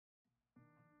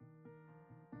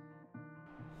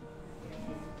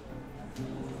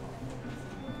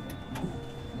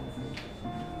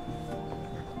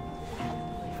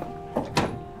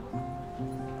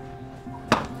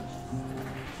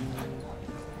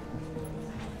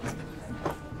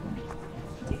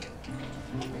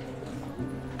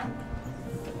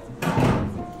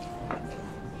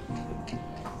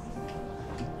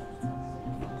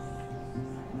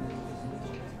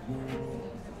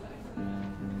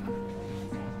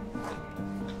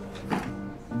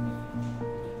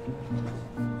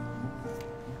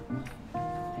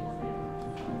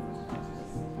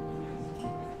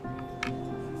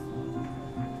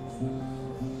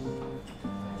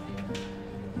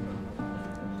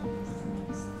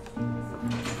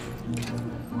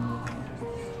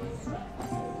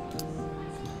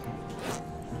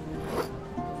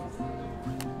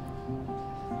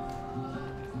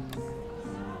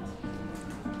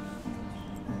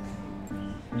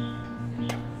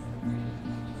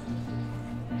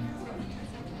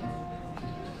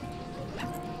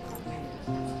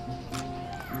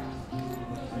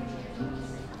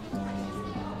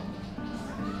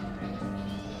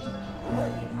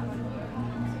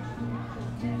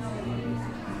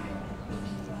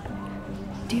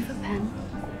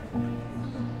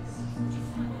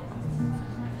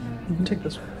can take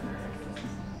this one.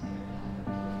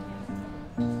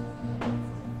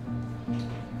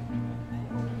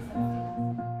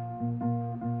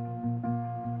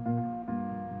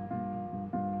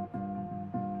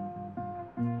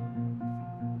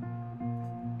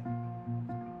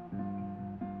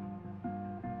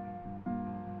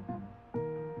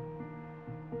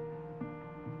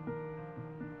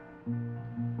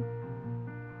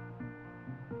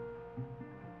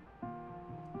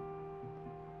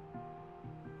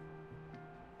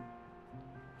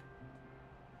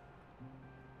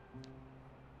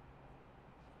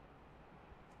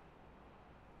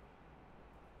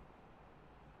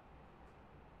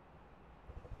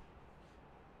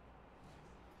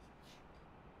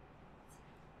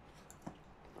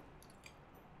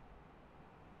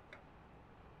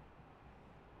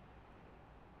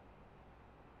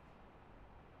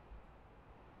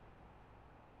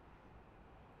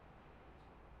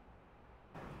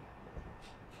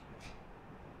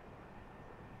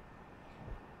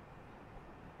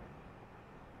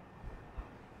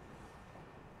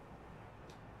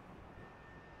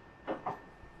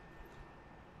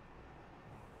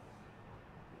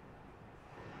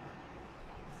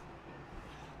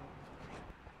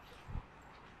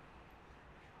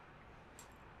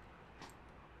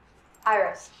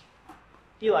 Iris.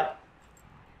 Eli.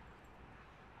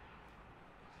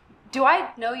 Do I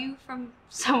know you from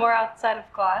somewhere outside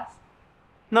of class?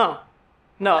 No.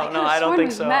 No, I could've I don't sworn think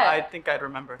we've so. met. I think I'd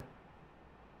remember.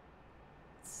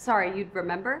 Sorry, you'd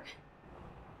remember?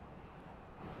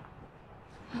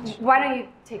 Why don't you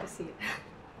take a seat?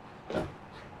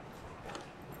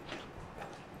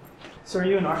 So are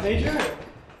you an art major?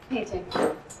 Painting.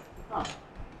 Oh.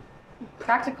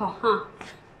 Practical, huh?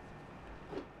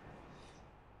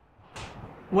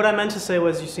 What I meant to say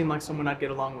was you seem like someone I'd get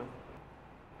along with.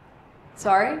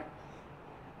 Sorry?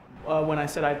 When I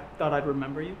said I thought I'd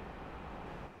remember you.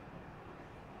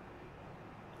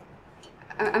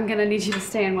 I'm gonna need you to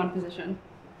stay in one position.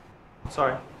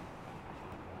 Sorry.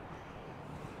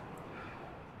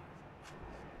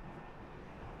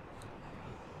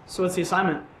 So what's the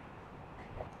assignment?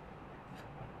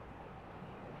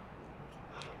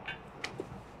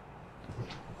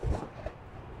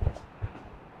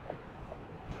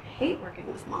 I hate working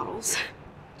with models.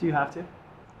 Do you have to?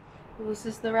 Well, this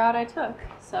is the route I took,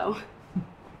 so.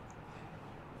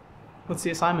 What's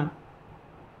the assignment?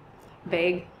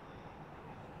 Vague.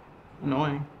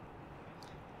 Annoying.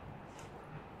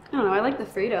 I don't know, I like the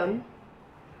freedom.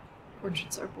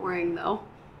 Portraits are boring, though.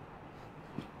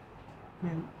 I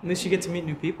mean, at least you get to meet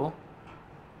new people.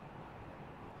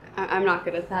 I'm not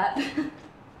good at that.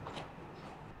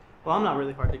 Well, I'm not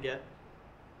really hard to get.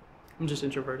 I'm just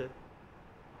introverted.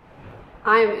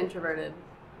 I'm introverted.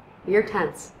 You're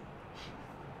tense.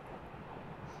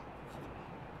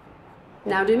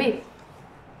 Now do me.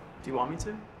 Do you want me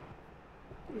to?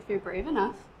 If you're brave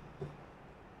enough.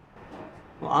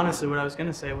 Well, honestly, what I was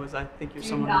gonna say was I think you're Do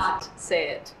someone not say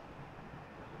it.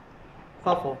 who's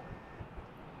thoughtful.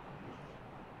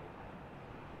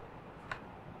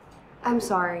 I'm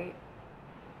sorry.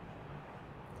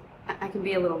 I can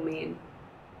be a little mean.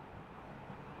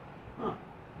 Huh.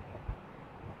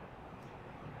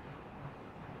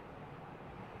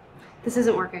 This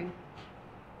isn't working.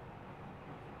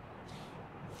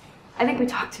 I think we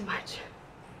talk too much.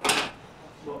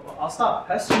 Well, I'll stop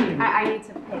pestering you. I need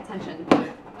to pay attention.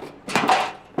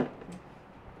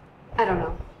 I don't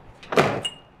know.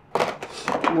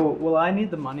 Well, I need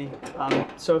the money.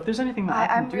 So if there's anything that I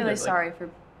can I'm do, really that, sorry for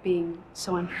being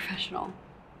so unprofessional.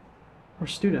 We're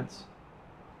students.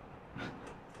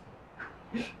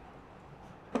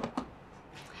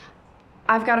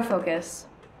 I've got to focus.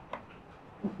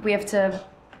 We have to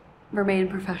remain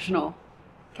professional,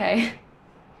 okay?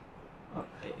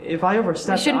 If I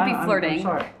overstep, We shouldn't be flirting. I'm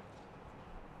sorry.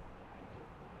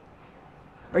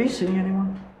 Are you seeing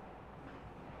anyone?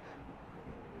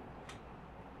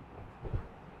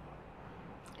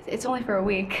 It's only for a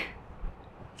week,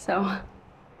 so.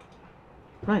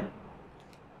 Right.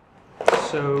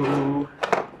 So,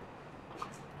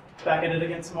 back at it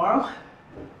again tomorrow?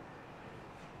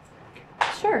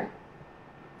 Sure.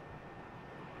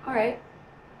 All right.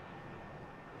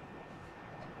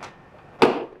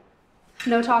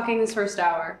 No talking this first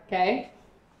hour, okay?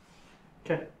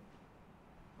 Okay.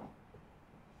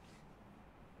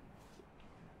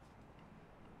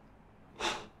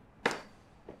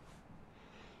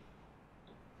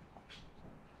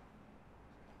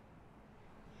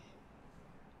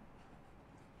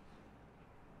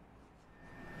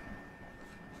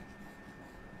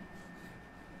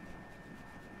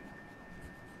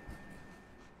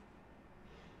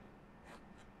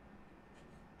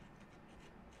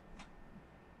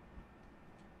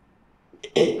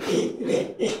 You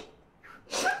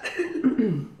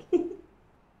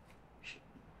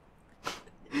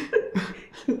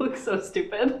look so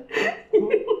stupid.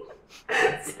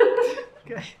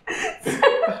 Okay.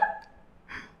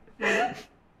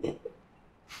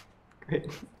 Great.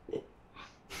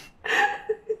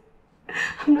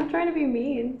 I'm not trying to be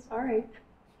mean. Sorry.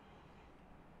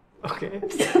 Okay.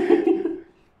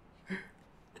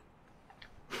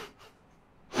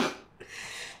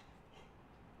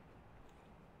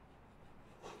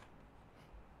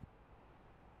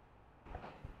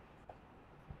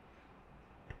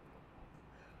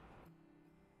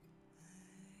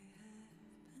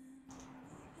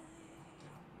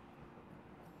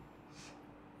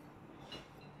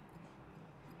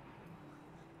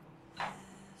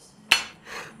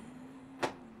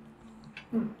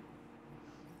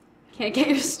 Can't get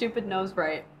your stupid nose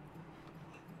right.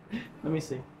 Let me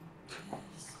see.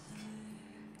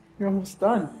 You're almost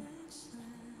done.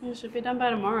 You should be done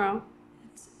by tomorrow.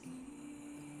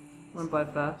 Went by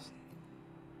fast.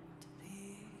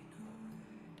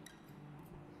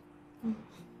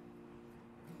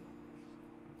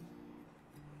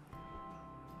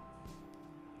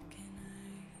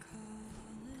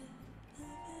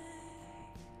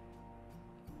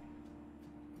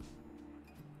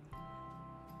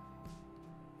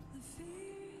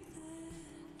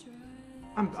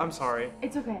 I'm sorry.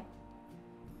 It's okay.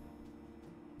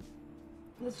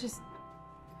 Let's just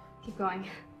keep going.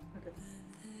 Okay.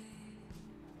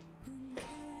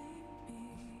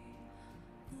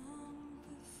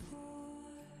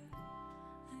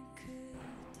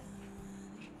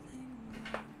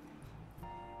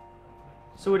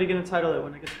 So what are you gonna title it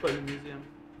when it gets put in the museum?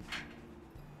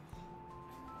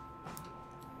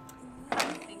 I'm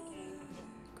thinking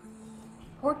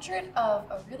portrait of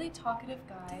a really talkative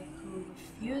guy who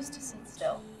refused to sit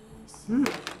still.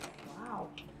 Wow.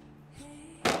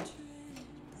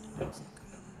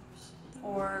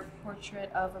 Or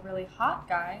portrait of a really hot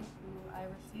guy who I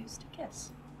refuse to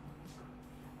kiss.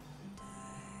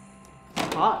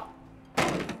 Hot.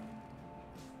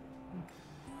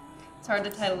 It's hard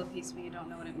to title a piece when you don't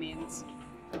know what it means.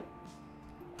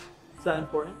 Is that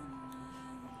important?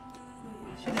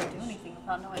 You shouldn't do anything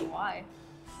without knowing why.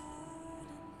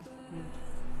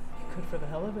 Good for the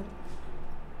hell of it.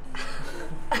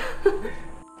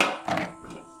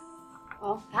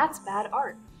 Well, that's bad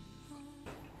art.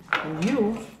 And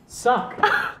you suck.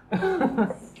 You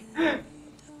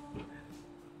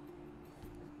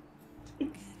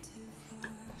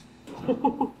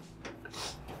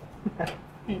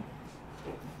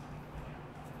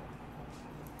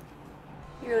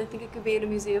really think it could be in a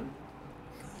museum?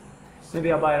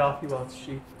 Maybe I'll buy it off you while it's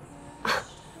cheap.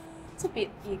 It's a bit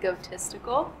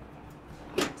egotistical.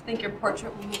 To think your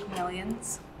portrait will make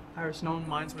millions. Iris, no one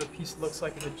minds what a piece looks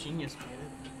like if a genius made it.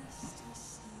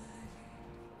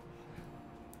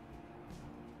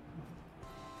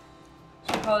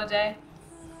 Should we call it a day?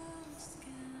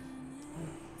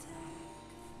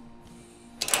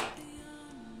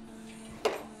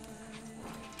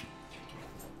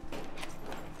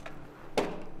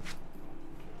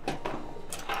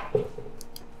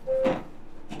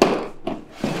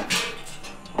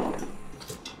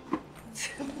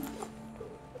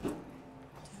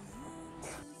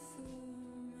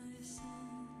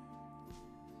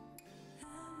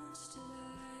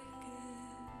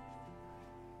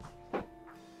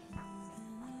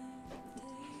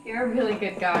 You're a really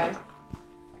good guy.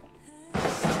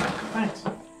 Thanks.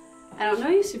 I don't know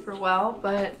you super well,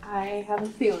 but I have a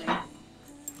feeling. I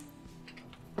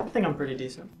think I'm pretty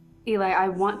decent. Eli, I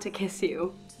want to kiss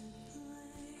you.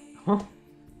 Huh?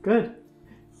 Good.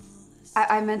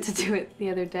 I meant to do it the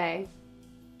other day.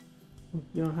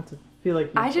 You don't have to feel like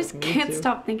you I just need can't to.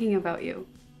 stop thinking about you.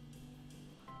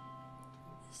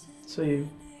 So you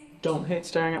don't hate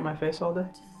staring at my face all day?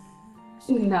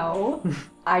 No,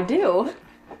 I do.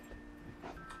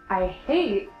 I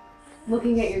hate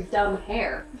looking at your dumb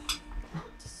hair.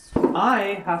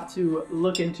 I have to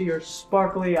look into your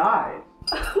sparkly eyes.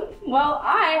 Well,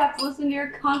 I have to listen to your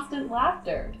constant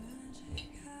laughter.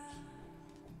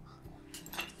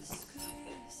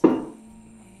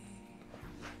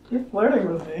 You're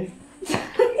flirting with me.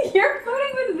 You're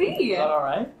flirting with me. Is that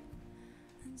alright?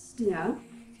 Yeah.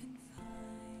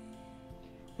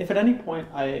 If at any point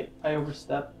I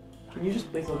overstep, can you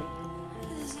just please let me?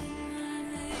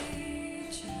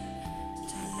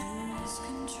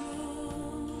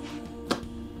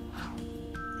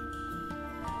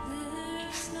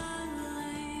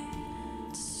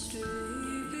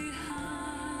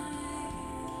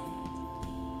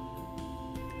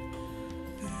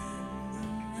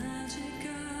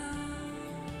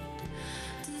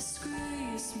 Scream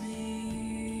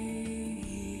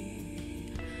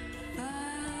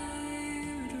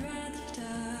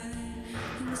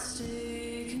mistake.